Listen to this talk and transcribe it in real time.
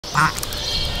Ew.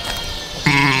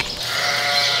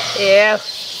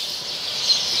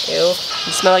 Ew.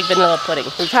 You smell like vanilla pudding.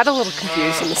 We've had a little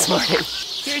confusion this morning.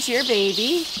 Here's your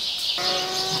baby.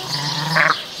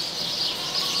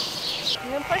 You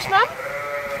gonna push, Mom?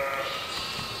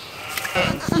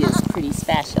 He is pretty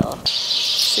special.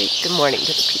 Say good morning to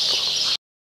the people.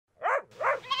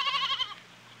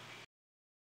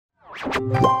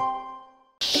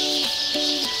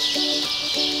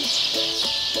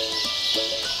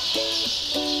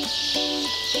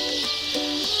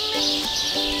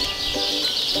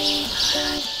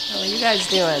 How are you guys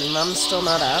doing? Mom's still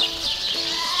not up.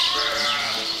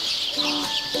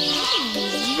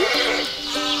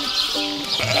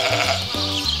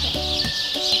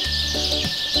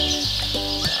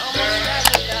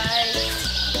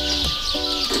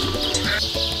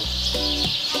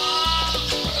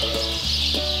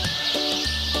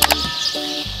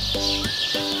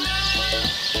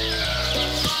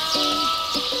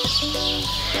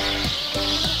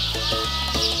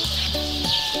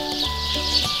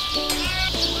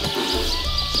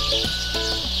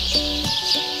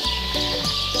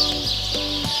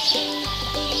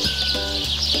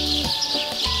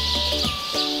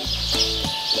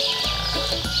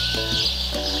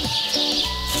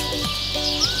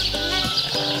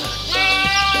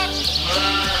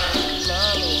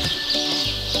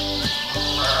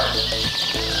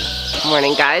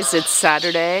 Morning guys, it's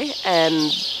Saturday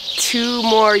and 2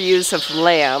 more ewes have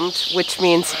lambed, which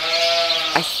means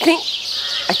I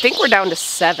think we're down to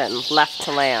 7 left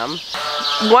to lamb.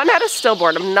 One had a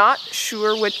stillborn. I'm not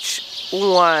sure which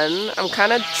one. I'm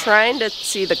kind of trying to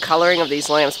see the coloring of these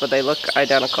lambs, but they look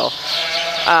identical.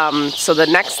 So the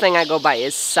next thing I go by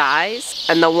is size,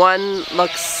 and the one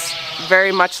looks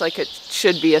very much like it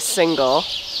should be a single.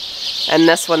 And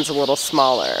this one's a little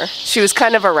smaller. She was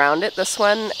kind of around it, this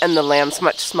one, and the lamb's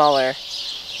much smaller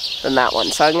than that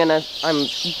one. So I'm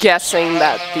guessing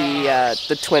that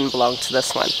the twin belonged to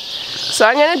this one. So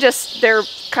I'm gonna they're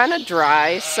kind of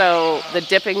dry, so the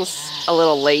dipping's a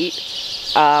little late,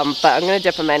 but I'm gonna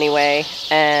dip them anyway,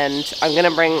 and I'm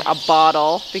gonna bring a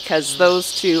bottle because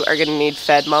those 2 are gonna need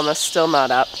fed. Mama's still not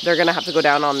up. They're gonna have to go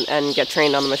down and get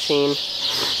trained on the machine.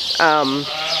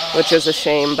 Which is a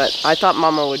shame, but I thought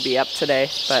Mama would be up today,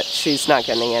 but she's not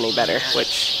getting any better,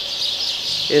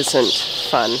 which isn't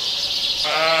fun.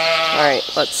 Alright,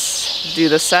 let's do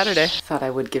this Saturday. Thought I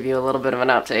would give you a little bit of an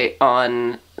update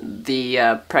on the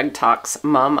preg talks.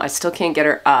 Mom, I still can't get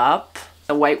her up.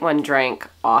 The white one drank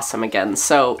awesome again,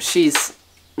 so she's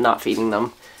not feeding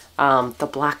them. The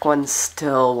black one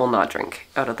still will not drink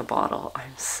out of the bottle.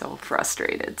 I'm so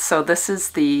frustrated. So this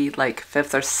is the like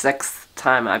 5th or 6th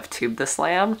time I've tubed this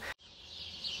lamb.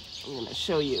 I'm gonna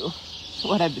show you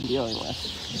what I've been dealing with.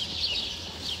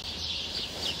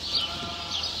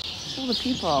 Show the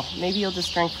people. Maybe you'll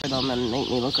just drink for them and make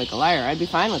me look like a liar. I'd be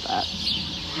fine with that.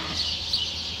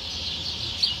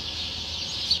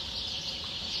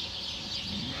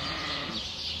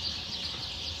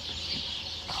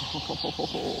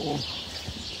 Oh.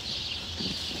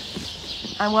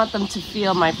 I want them to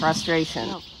feel my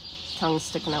frustration. Tongue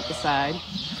sticking out the side.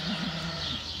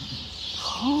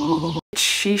 Oh.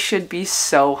 She should be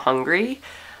so hungry,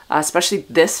 especially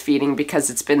this feeding, because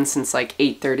it's been since like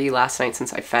 8:30 last night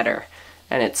since I fed her,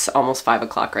 and it's almost 5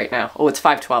 o'clock right now. Oh, it's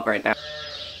 5:12 right now.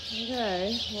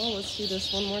 Okay, well, let's do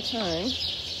this one more time.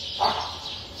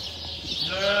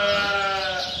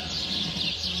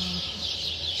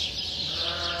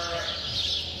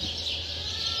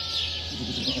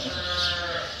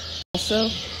 Also,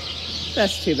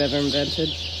 best tube ever invented.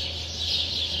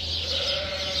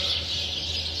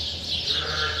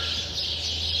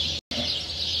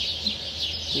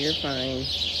 You're fine.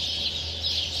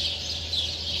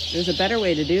 There's a better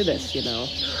way to do this, you know.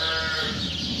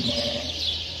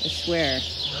 I swear.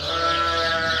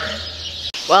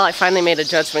 Well, I finally made a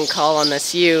judgment call on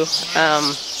this ewe.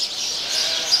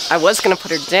 I was going to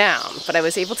put her down, but I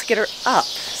was able to get her up.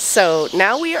 So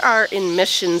now we are in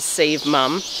mission Save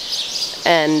Mum,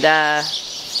 and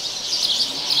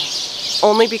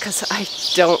only because I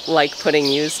don't like putting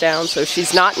ewes down. So if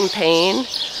she's not in pain,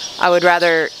 I would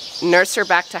rather nurse her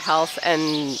back to health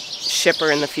and ship her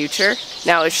in the future.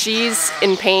 Now if she's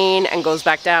in pain and goes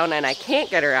back down and I can't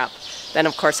get her up, then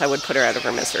of course I would put her out of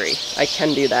her misery. I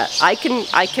can do that. I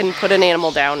can put an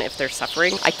animal down if they're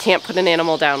suffering. I can't put an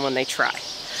animal down when they try.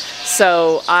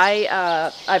 So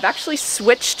I've actually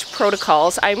switched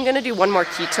protocols. I'm gonna do one more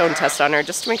ketone test on her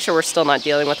just to make sure we're still not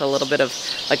dealing with a little bit of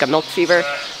like a milk fever.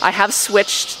 I have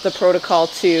switched the protocol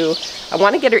to, I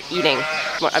wanna get her eating.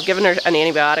 I've given her an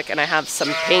antibiotic and I have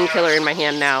some painkiller in my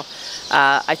hand now.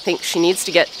 I think she needs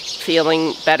to get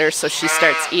feeling better so she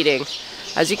starts eating.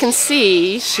 As you can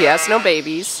see, she has no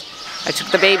babies. I took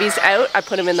the babies out, I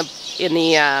put them in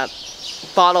the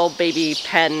bottle baby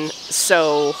pen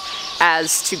so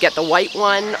as to get the white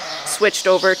one switched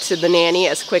over to the nanny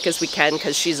as quick as we can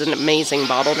because she's an amazing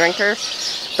bottle drinker.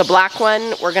 The black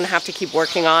one we're gonna have to keep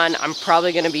working on. I'm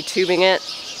probably gonna be tubing it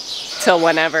till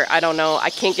whenever, I don't know.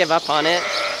 I can't give up on it.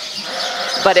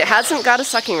 But it hasn't got a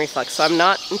sucking reflex, so I'm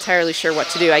not entirely sure what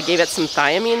to do. I gave it some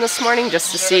thiamine this morning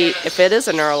just to see if it is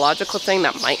a neurological thing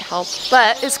that might help.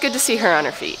 But it's good to see her on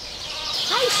her feet.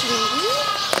 Hi, sweetie.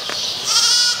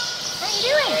 How you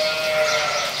doing?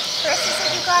 Krista said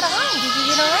you got on. Did you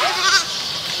get on?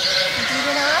 Did you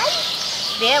get on?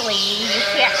 Billy, you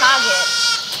can't hug it.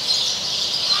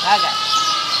 Hug it.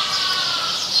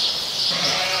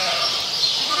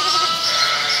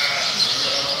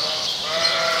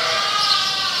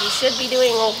 You should be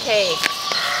doing okay.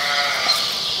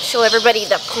 Show everybody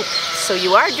the poop. So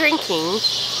you are drinking.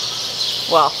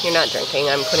 Well, you're not drinking.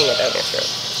 I'm putting it down your throat.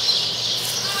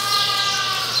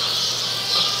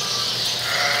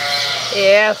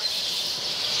 Ew.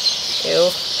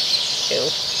 Ew. Ew.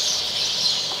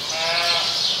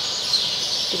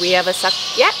 Do we have a suck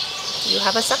yet? Do you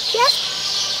have a suck yet?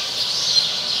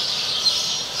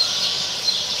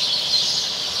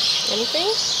 Anything?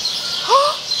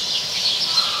 Oh!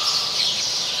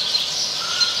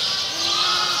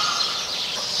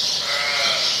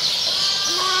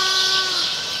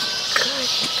 Good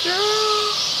girl.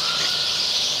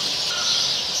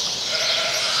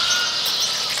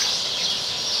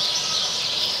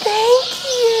 Thank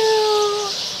you.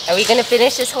 Are we gonna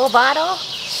finish this whole bottle?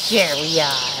 Here we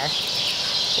are.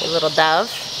 You little dove.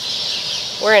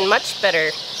 We're in much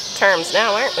better terms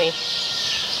now, aren't we?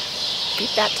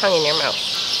 Keep that tongue in your mouth.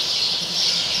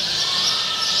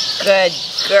 Good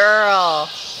girl.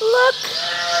 Look.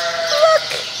 Look.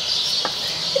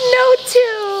 No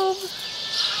tube.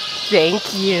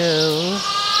 Thank you.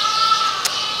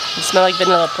 You smell like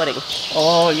vanilla pudding.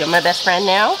 Oh, you're my best friend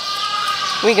now?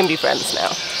 We can be friends now.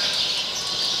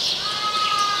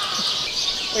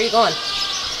 Where are you going?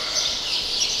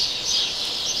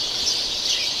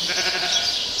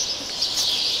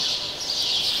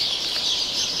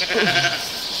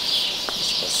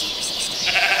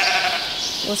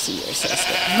 We'll see your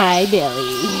sister. Hi,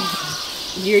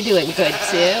 Billy. You're doing good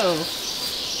too.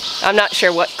 I'm not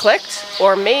sure what clicked,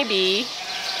 or maybe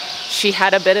she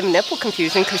had a bit of nipple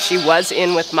confusion because she was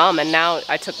in with mom and now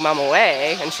I took mom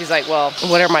away and she's like, well,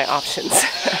 what are my options?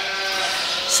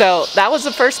 So that was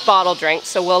the first bottle drink.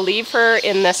 So we'll leave her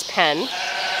in this pen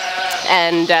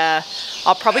and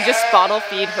I'll probably just bottle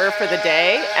feed her for the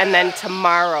day, and then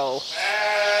tomorrow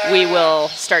we will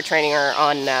start training her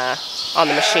on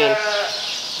the machine.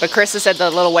 But Krista said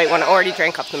the little white one already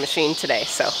drank off the machine today,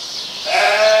 so.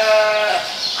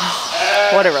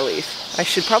 What a relief. I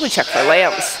should probably check for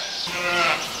lambs.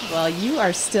 Well, you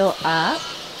are still up.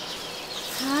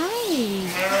 Hi.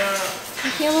 You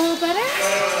feel a little better?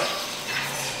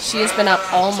 She has been up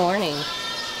all morning.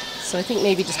 So I think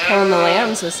maybe just pulling the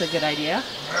lambs was a good idea.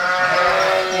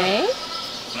 Hey?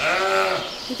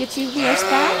 We get you nurse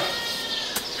back?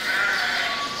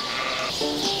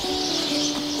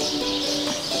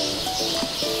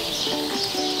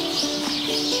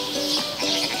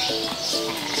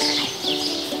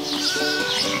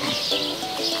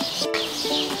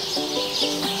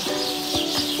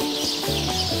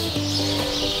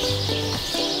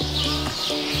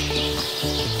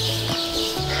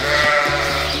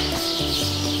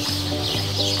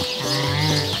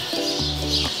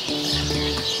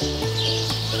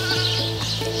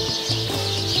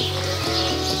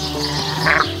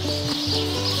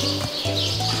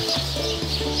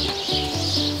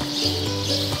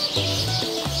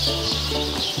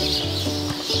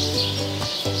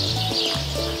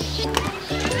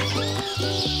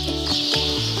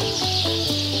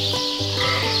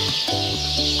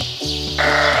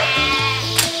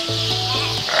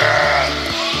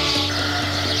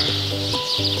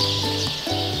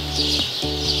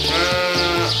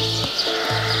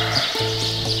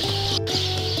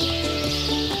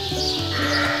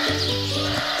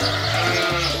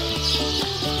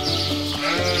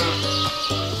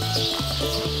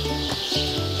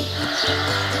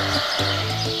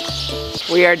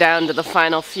 We are down to the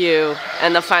final few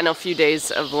and the final few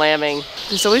days of lambing.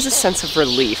 There's always a sense of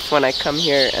relief when I come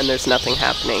here and there's nothing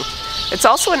happening. It's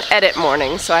also an edit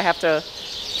morning, so I have to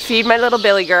feed my little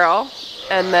Billy girl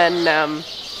and then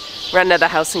run to the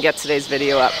house and get today's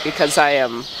video up because I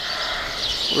am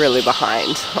really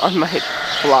behind on my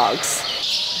vlogs.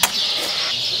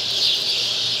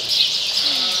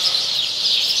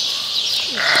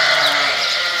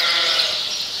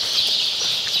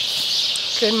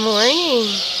 Good morning.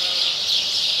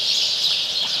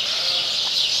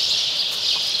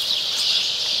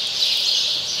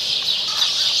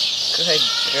 Good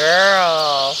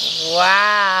girl.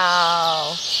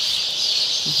 Wow.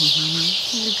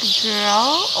 Good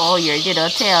girl. Oh, your little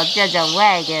tail just a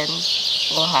wagging.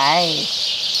 Oh, hi.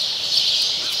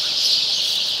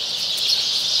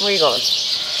 Where are you going?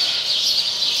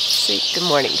 Say good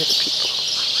morning to the people.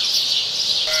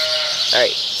 All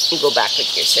right, you go back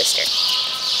with your sister.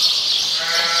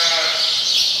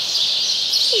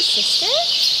 Hey, sister.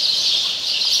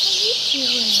 How you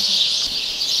doing?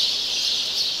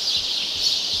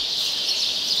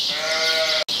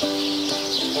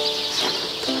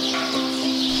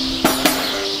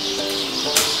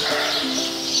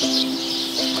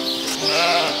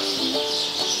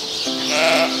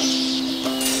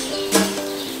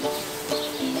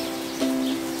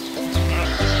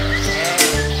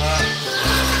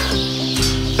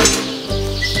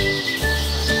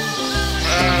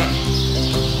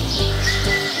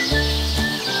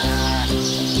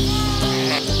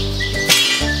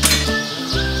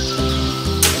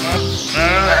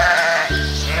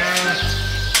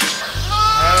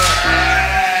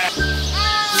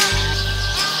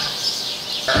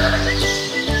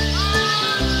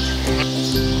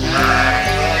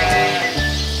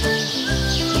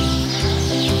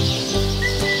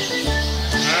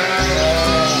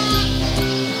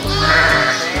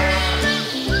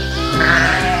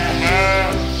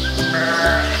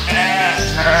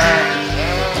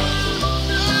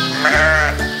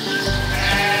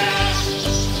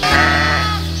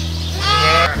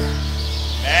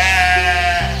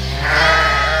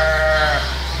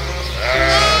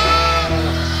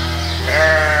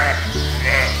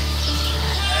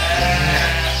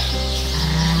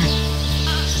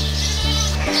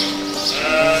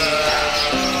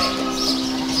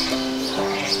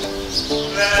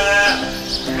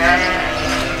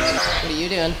 What are you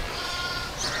doing?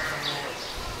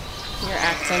 You're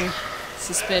acting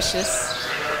suspicious.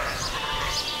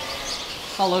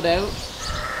 Hollowed out.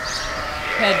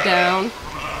 Head down.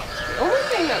 The only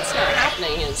thing that's not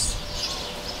happening is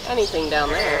anything down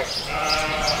there.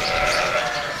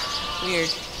 Weird.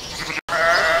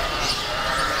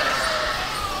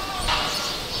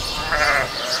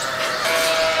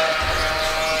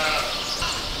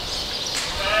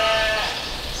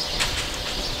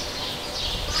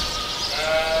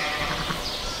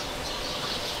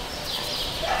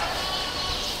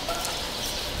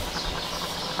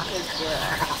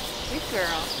 Good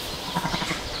girl.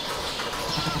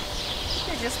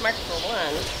 You're just marked for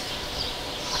one.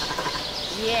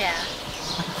 Yeah.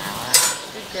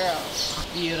 Good girl.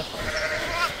 Beautiful.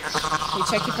 Can we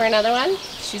check you for another one?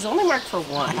 She's only marked for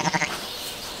one.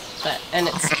 And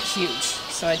it's huge.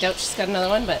 So I doubt she's got another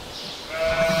one, but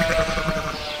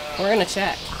we're gonna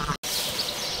check.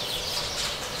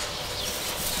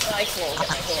 Well, I can't get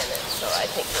my hand in, so I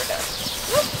think we're done.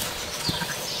 Whoop.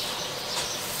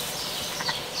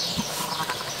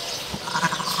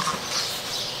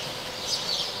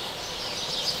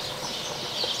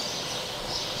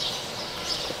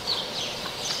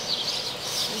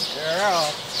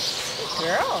 Girl. Good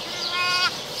girl.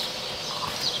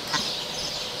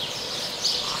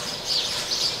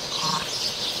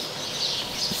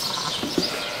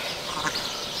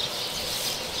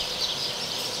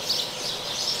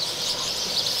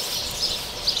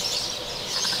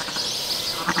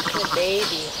 Good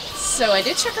baby. So I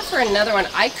did check her for another one.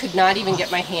 I could not even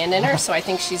get my hand in her, so I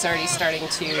think she's already starting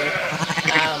to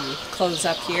close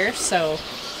up here. So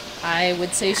I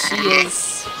would say she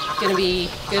is going to be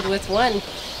good with one.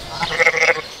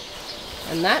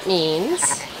 And that means,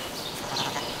 I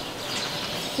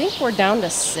think we're down to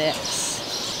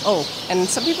 6. Oh, and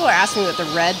some people are asking what the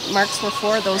red marks were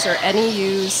for. Those are any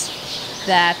ewes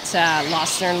that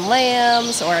lost their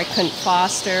lambs, or I couldn't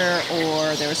foster,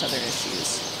 or there was other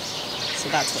issues. So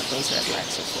that's what those red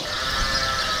marks are for.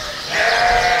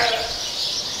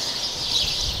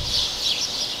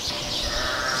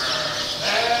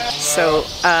 So,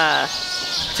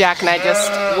 Jack and I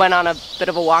just went on a bit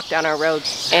of a walk down our road,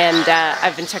 and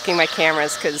I've been checking my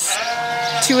cameras because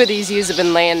 2 of these ewes have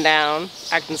been laying down,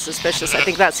 acting suspicious. I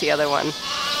think that's the other one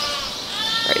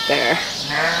right there.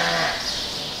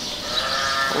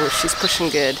 Oh, she's pushing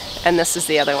good. And this is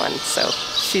the other one, so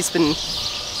she's been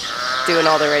doing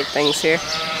all the right things here.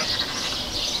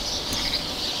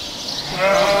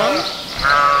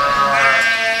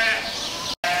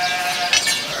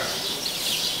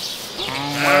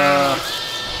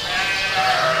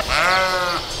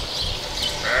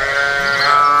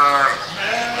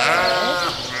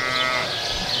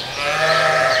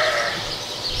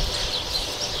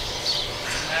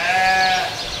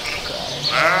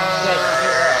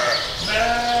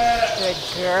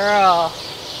 Girl.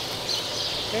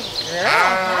 Good girl.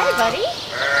 Hi, buddy.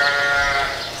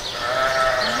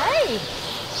 Hi.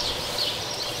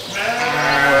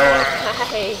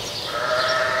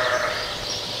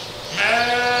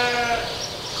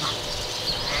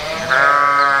 Hi.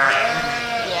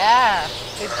 Yeah,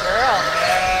 good girl.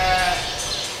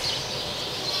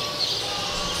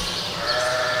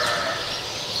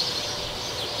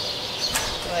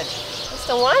 Good. Just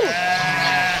the one.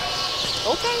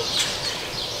 Okay.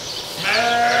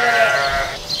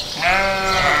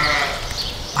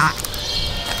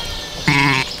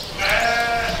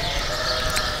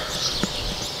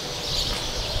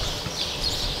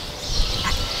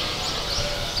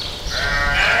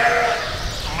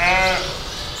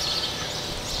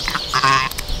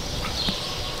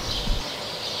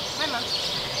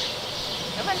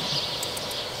 Come on.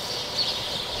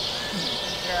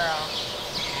 Girl.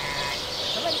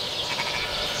 Come on.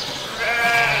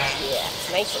 Yeah, it's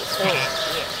nice and clean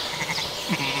here.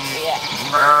 Yeah.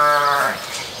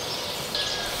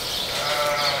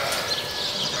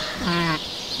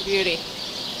 Beauty.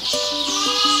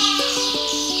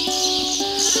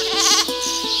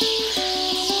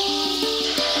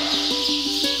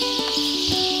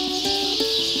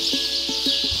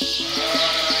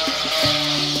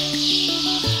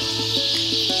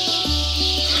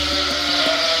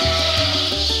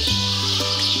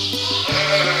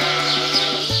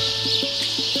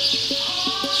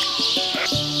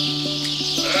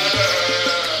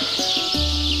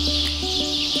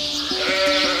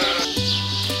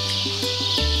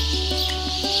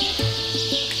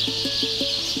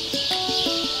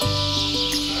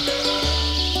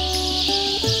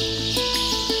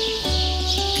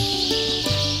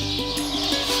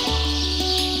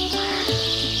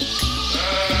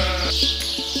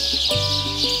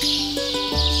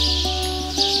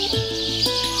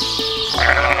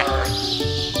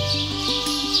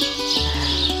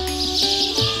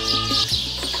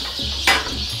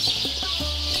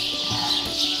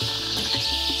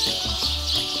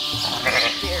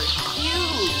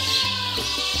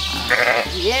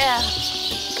 Yeah.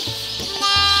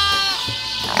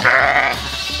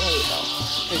 There you go.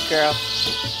 Good girl.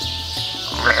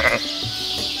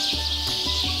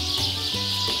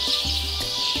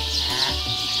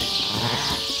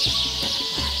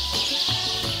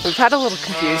 We've had a little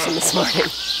confusion this morning.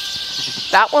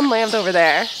 That one lambed over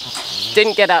there,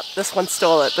 didn't get up, this one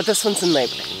stole it, but this one's in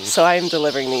labor. So I am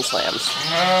delivering these lambs.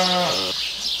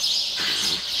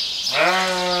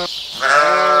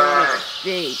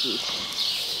 Baby.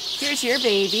 Here's your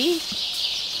baby.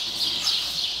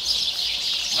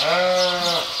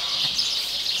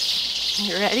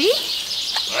 You ready?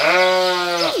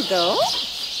 There you go.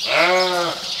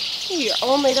 You're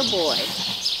only the boy.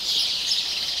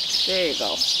 There you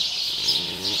go.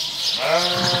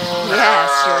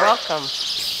 Yes, you're welcome.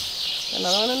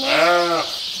 Another one in there?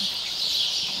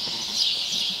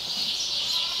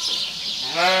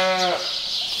 There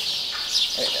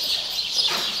it is.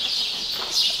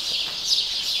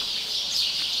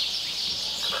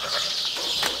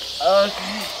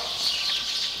 Okay.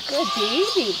 Good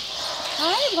baby.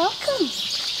 Hi, welcome.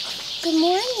 Good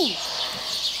morning.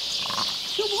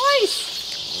 Good boys.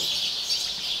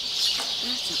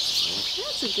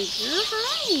 That's a good girl.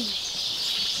 Hi.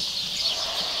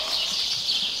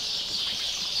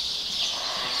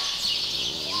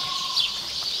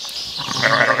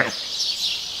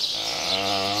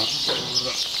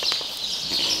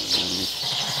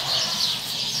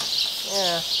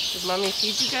 Yeah. Did mommy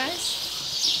feed you guys?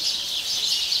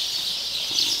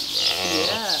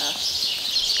 Yeah.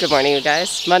 Good morning, you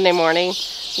guys. Monday morning.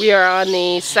 We are on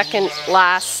the second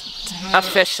last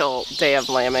official day of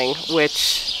lambing,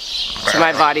 which to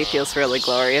my body feels really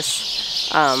glorious.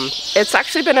 It's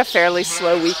actually been a fairly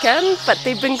slow weekend, but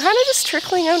they've been kind of just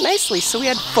trickling out nicely. So we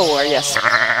had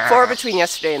four between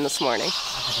yesterday and this morning.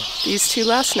 These two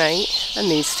last night, and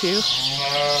these two.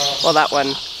 Well, that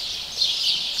one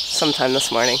sometime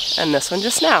this morning, and this one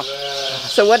just now.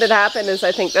 So what had happened is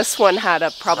I think this one had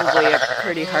probably a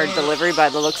pretty hard delivery by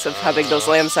the looks of how big those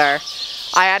lambs are.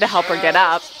 I had to help her get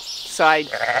up, So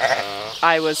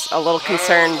I was a little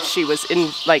concerned she was in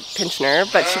like pinching her,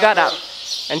 but she got up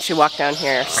and she walked down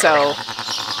here. So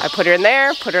I put her in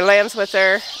there, put her lambs with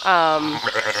her,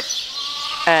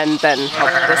 and then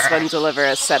helped this one deliver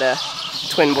a set of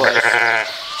twin boys.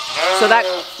 So that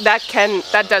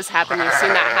does happen. You've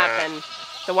seen that happen.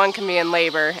 The one can be in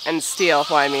labor and steal.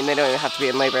 Well, I mean, they don't even have to be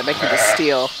in labor. They can just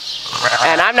steal.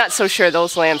 And I'm not so sure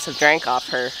those lambs have drank off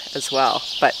her as well.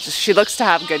 But she looks to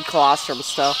have good colostrum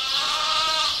still.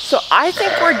 So I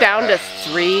think we're down to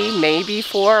 3, maybe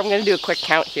 4. I'm going to do a quick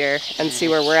count here and see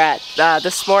where we're at.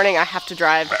 This morning I have to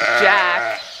drive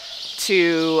Jack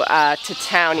to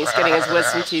town. He's getting his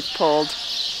wisdom teeth pulled.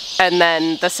 And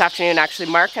then this afternoon, actually,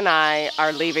 Mark and I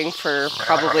are leaving for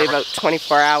probably about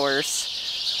 24 hours.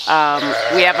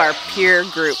 We have our peer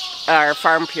group, our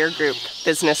farm peer group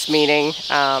business meeting,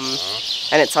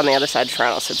 and it's on the other side of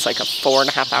Toronto, so it's like a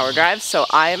 4.5-hour drive. So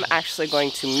I'm actually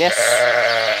going to miss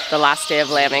the last day of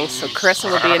lambing. So Carissa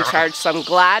will be in charge, so I'm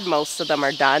glad most of them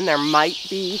are done. There might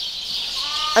be,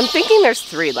 I'm thinking there's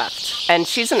 3 left. And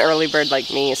she's an early bird like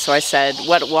me, so I said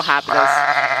what will happen is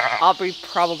I'll be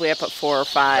probably up at 4 or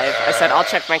 5. I said I'll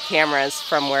check my cameras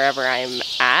from wherever I'm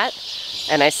at,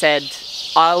 and I said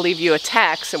I'll leave you a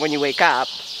text, and when you wake up,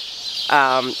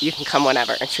 you can come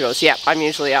whenever. And she goes, yep, I'm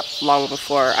usually up long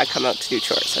before I come out to do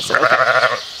chores. I said,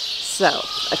 okay. So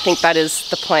I think that is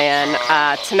the plan.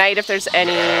 Tonight, if there's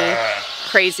any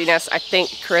craziness, I think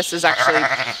Carissa's actually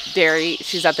dairy.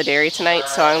 She's at the dairy tonight,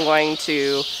 so I'm going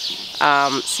to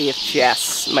see if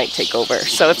Jess might take over.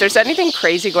 So if there's anything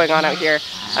crazy going on out here,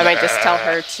 I might just tell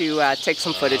her to take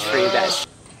some footage for you guys.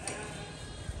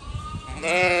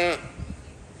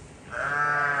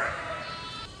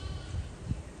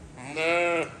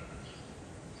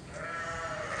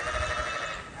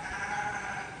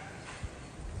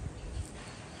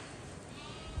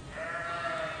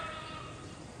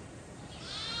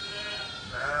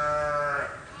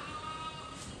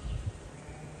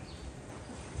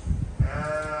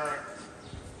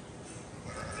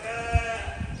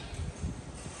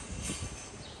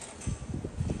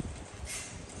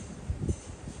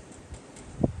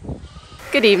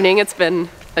 Good evening. It's been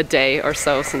a day or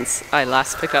so since I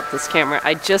last picked up this camera.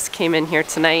 I just came in here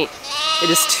tonight. It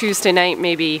is Tuesday night,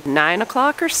 maybe 9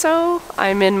 o'clock or so.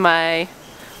 I'm in my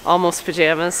almost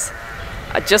pajamas.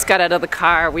 I just got out of the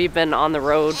car. We've been on the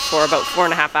road for about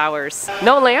 4.5 hours.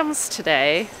 No lambs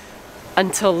today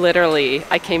until literally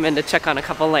I came in to check on a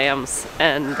couple lambs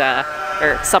and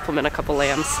or supplement a couple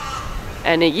lambs.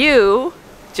 And you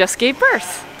just gave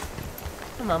birth.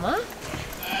 Mama?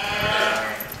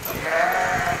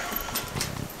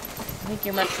 I think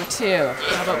you're meant for 2.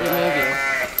 How about we move you?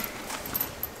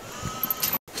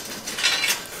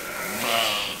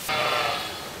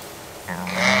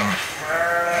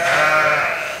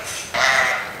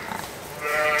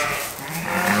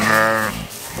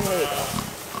 There you go.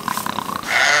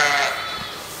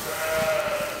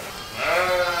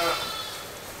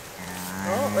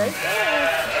 Oh, right there.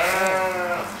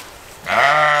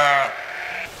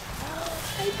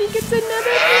 I think it's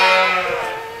another black.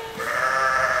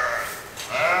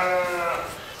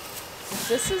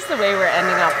 This is the way we're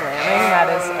ending up lambing. That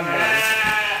is amazing.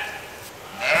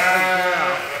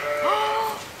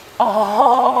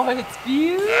 Oh, it's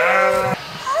beautiful.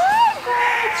 Oh,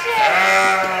 gorgeous.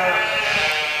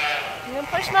 You gonna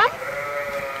push, Mom?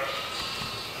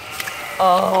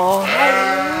 Oh,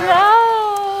 hello.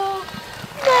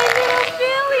 My little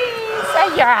Billy. Say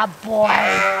you're a boy.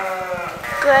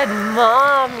 Good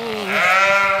mommy.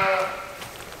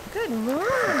 Good mom.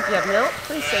 Do you have milk?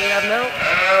 Please say you have milk.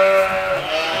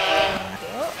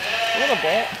 Oh, a little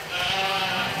bit.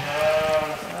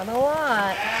 Not a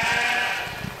lot.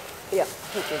 Yeah, I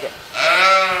think you're good.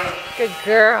 Good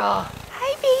girl.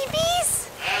 Hi, babies.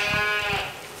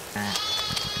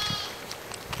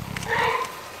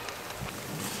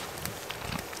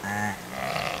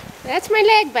 That's my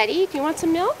leg, buddy. Do you want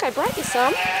some milk? I brought you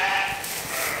some.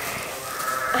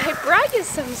 I brought you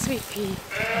some, sweet pea.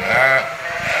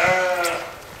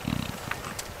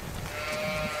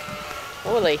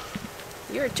 Holy,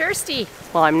 you're thirsty.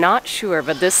 Well, I'm not sure,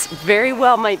 but this very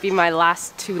well might be my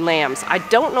last 2 lambs. I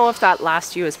don't know if that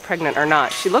last ewe is pregnant or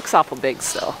not. She looks awful big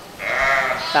still,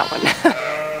 that one.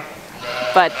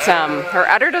 But her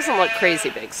udder doesn't look crazy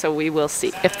big, so we will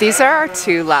see. If these are our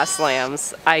 2 last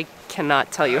lambs, I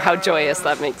cannot tell you how joyous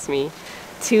that makes me.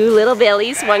 2 little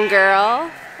Billies, 1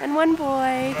 girl and 1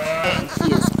 boy.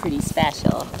 She is pretty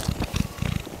special.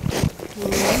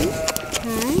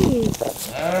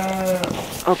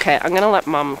 Okay, I'm gonna let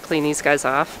Mom clean these guys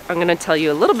off. I'm gonna tell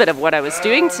you a little bit of what I was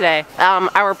doing today.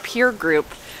 Our peer group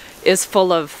is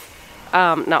full of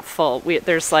not full.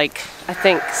 There's like, I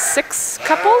think 6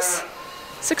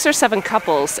 or 7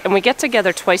 couples, and we get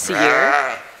together twice a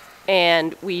year.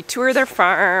 And we tour their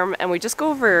farm, and we just go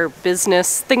over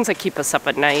business, things that keep us up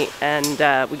at night,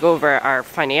 and we go over our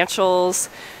financials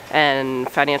and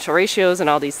financial ratios and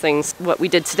all these things. What we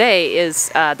did today is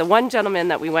the one gentleman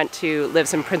that we went to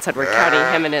lives in Prince Edward County,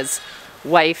 him and his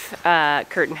wife,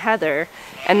 Kurt and Heather,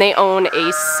 and they own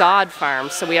a sod farm.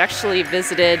 So we actually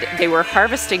visited, they were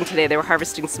harvesting today, they were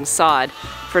harvesting some sod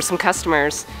for some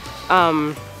customers.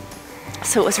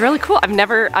 So it was really cool.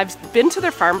 I've been to their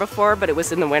farm before, but it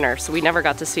was in the winter, so we never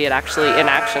got to see it actually in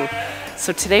action.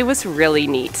 So today was really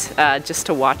neat, just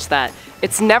to watch that.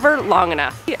 It's never long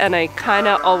enough, and I kind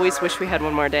of always wish we had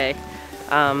one more day.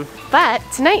 But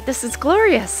tonight, this is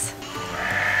glorious.